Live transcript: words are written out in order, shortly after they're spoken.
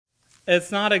It's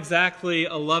not exactly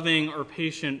a loving or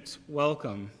patient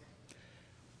welcome.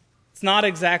 It's not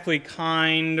exactly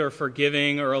kind or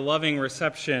forgiving or a loving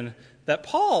reception that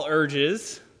Paul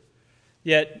urges,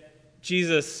 yet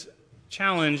Jesus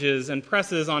challenges and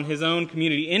presses on his own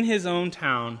community in his own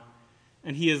town,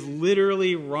 and he is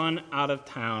literally run out of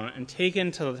town and taken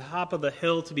to the top of the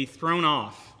hill to be thrown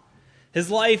off.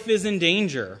 His life is in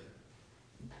danger.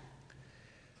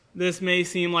 This may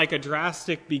seem like a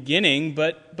drastic beginning,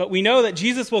 but we know that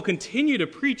Jesus will continue to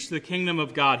preach the kingdom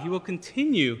of God. He will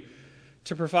continue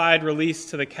to provide release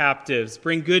to the captives,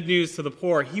 bring good news to the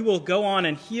poor. He will go on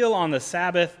and heal on the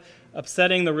Sabbath,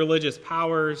 upsetting the religious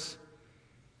powers.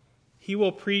 He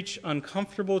will preach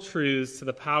uncomfortable truths to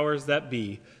the powers that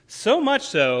be, so much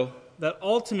so that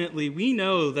ultimately we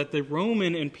know that the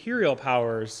Roman imperial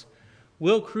powers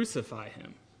will crucify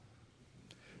him.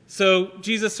 So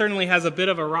Jesus certainly has a bit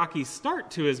of a rocky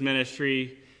start to his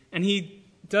ministry, and he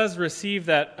does receive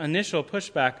that initial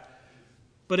pushback,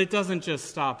 but it doesn't just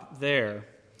stop there.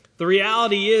 The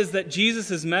reality is that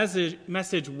Jesus'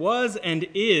 message was and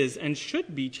is and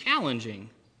should be challenging.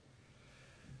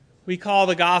 We call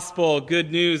the gospel good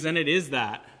news, and it is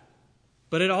that,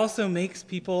 but it also makes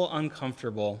people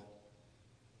uncomfortable.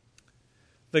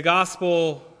 The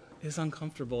gospel is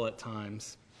uncomfortable at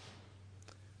times.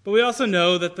 But we also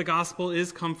know that the gospel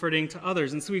is comforting to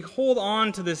others. And so we hold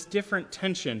on to this different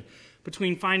tension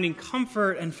between finding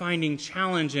comfort and finding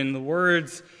challenge in the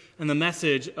words and the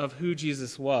message of who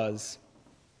Jesus was.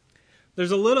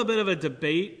 There's a little bit of a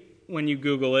debate when you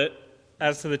Google it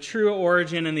as to the true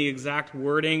origin and the exact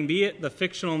wording, be it the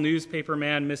fictional newspaper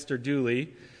man Mr.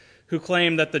 Dooley, who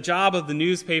claimed that the job of the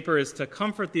newspaper is to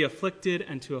comfort the afflicted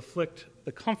and to afflict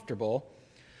the comfortable.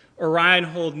 Or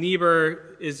Reinhold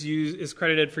Niebuhr is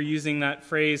credited for using that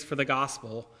phrase for the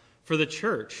gospel, for the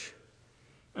church.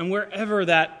 And wherever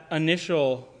that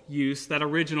initial use, that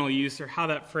original use, or how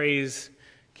that phrase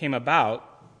came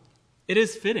about, it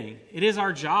is fitting. It is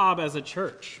our job as a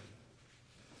church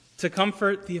to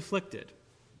comfort the afflicted,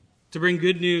 to bring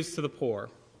good news to the poor.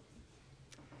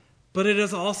 But it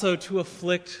is also to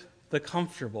afflict the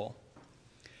comfortable,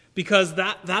 because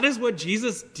that is what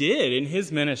Jesus did in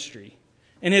his ministry.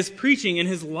 In his preaching, in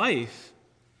his life,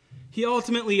 he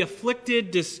ultimately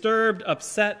afflicted, disturbed,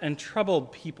 upset, and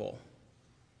troubled people.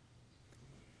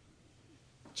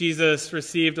 Jesus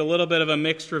received a little bit of a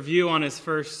mixed review on his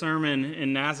first sermon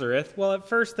in Nazareth. Well, at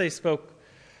first they spoke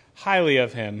highly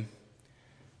of him.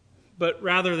 But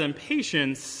rather than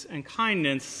patience and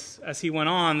kindness, as he went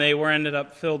on, they were ended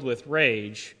up filled with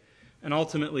rage and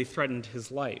ultimately threatened his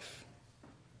life.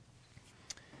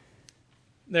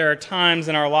 There are times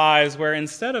in our lives where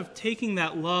instead of taking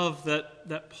that love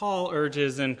that Paul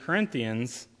urges in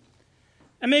Corinthians,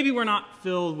 and maybe we're not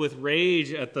filled with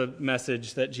rage at the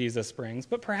message that Jesus brings,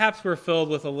 but perhaps we're filled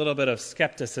with a little bit of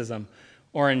skepticism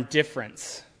or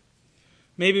indifference.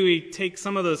 Maybe we take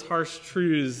some of those harsh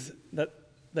truths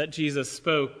that Jesus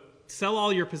spoke, sell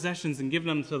all your possessions and give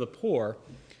them to the poor.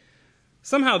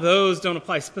 Somehow those don't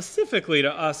apply specifically to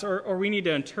us, or we need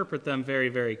to interpret them very,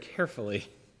 very carefully.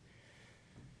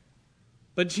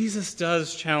 But Jesus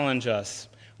does challenge us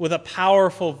with a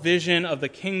powerful vision of the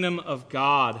kingdom of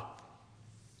God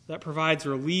that provides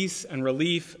release and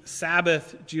relief,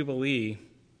 Sabbath, Jubilee.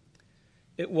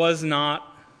 It was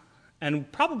not, and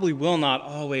probably will not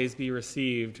always be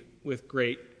received with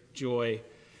great joy,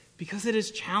 because it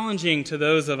is challenging to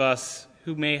those of us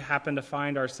who may happen to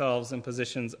find ourselves in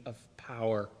positions of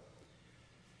power.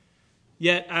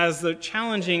 Yet, as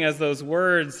challenging as those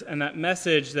words and that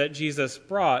message that Jesus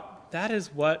brought, that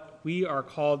is what we are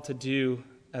called to do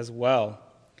as well.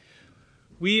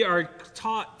 We are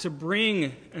taught to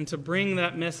bring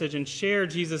that message and share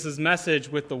Jesus' message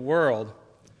with the world.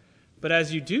 But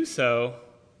as you do so,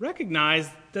 recognize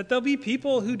that there'll be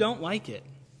people who don't like it.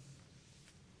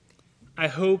 I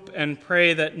hope and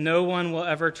pray that no one will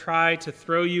ever try to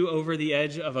throw you over the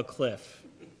edge of a cliff.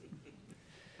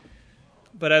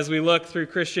 But as we look through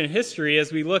Christian history,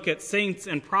 as we look at saints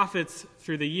and prophets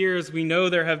through the years, we know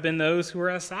there have been those who were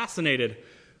assassinated,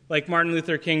 like Martin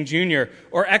Luther King Jr.,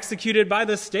 or executed by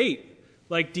the state,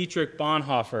 like Dietrich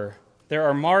Bonhoeffer. There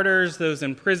are martyrs, those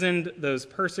imprisoned, those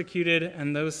persecuted,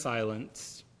 and those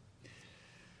silenced.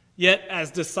 Yet, as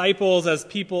disciples, as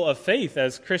people of faith,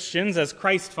 as Christians, as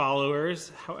Christ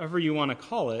followers, however you want to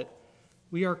call it,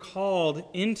 we are called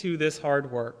into this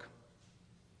hard work,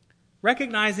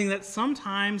 recognizing that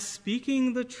sometimes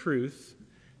speaking the truth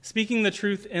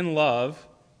in love,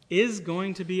 is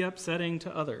going to be upsetting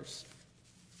to others.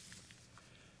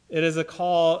 It is a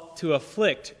call to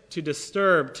afflict, to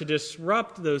disturb, to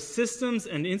disrupt those systems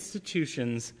and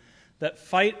institutions that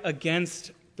fight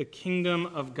against the kingdom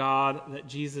of God that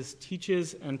Jesus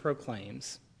teaches and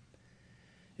proclaims.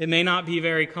 It may not be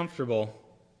very comfortable,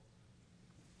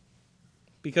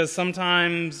 because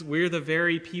sometimes we're the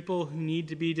very people who need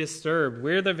to be disturbed.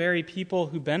 We're the very people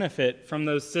who benefit from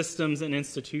those systems and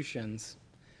institutions.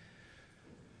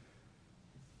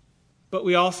 But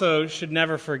we also should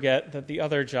never forget that the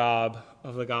other job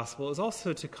of the gospel is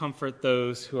also to comfort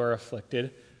those who are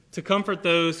afflicted, to comfort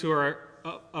those who are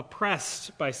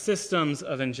oppressed by systems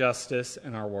of injustice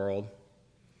in our world.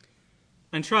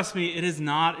 And trust me, it is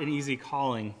not an easy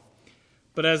calling.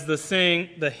 But as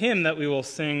the hymn that we will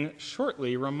sing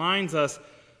shortly reminds us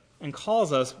and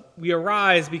calls us, we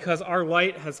arise because our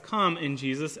light has come in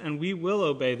Jesus, and we will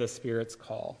obey the Spirit's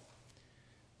call.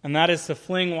 And that is to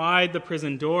fling wide the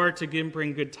prison door, to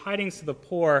bring good tidings to the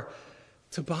poor,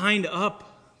 to bind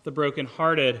up the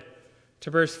brokenhearted,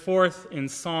 to burst forth in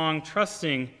song,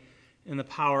 trusting in the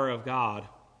power of God.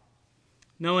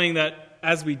 Knowing that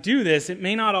as we do this, it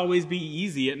may not always be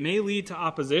easy. It may lead to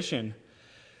opposition.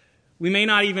 We may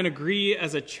not even agree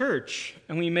as a church,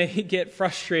 and we may get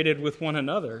frustrated with one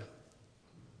another.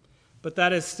 But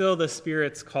that is still the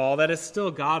Spirit's call. That is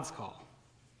still God's call.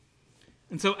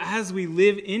 And so as we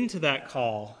live into that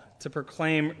call to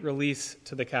proclaim release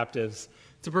to the captives,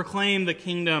 to proclaim the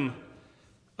kingdom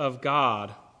of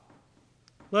God,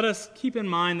 let us keep in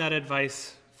mind that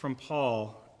advice from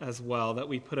Paul as well that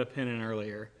we put a pin in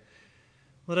earlier.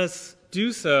 Let us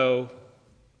do so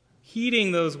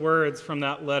heeding those words from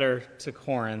that letter to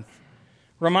Corinth,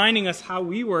 reminding us how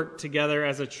we work together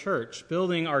as a church,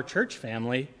 building our church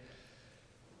family.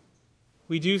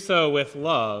 We do so with a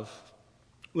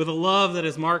love that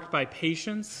is marked by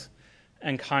patience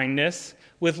and kindness,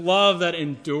 with love that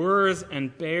endures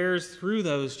and bears through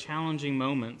those challenging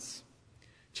moments.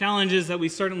 Challenges that we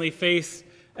certainly face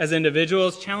as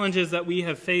individuals, challenges that we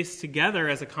have faced together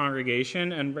as a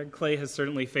congregation, and Red Clay has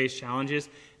certainly faced challenges.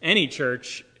 Any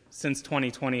church since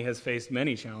 2020 has faced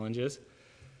many challenges.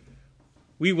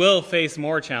 We will face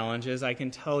more challenges, I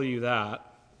can tell you that.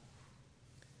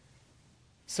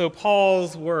 So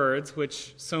Paul's words,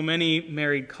 which so many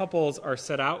married couples are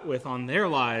set out with on their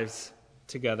lives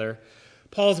together,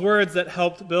 Paul's words that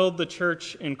helped build the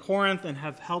church in Corinth and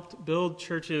have helped build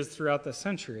churches throughout the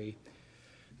century.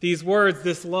 These words,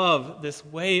 this love, this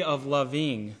way of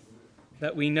loving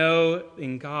that we know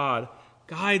in God,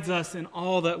 guides us in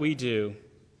all that we do.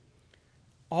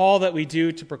 All that we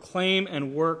do to proclaim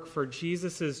and work for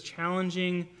Jesus'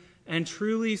 challenging and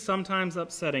truly sometimes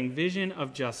upsetting vision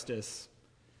of justice.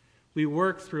 We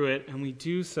work through it, and we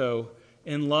do so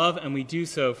in love, and we do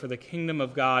so for the kingdom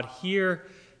of God here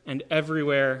and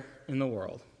everywhere in the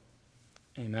world.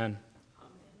 Amen.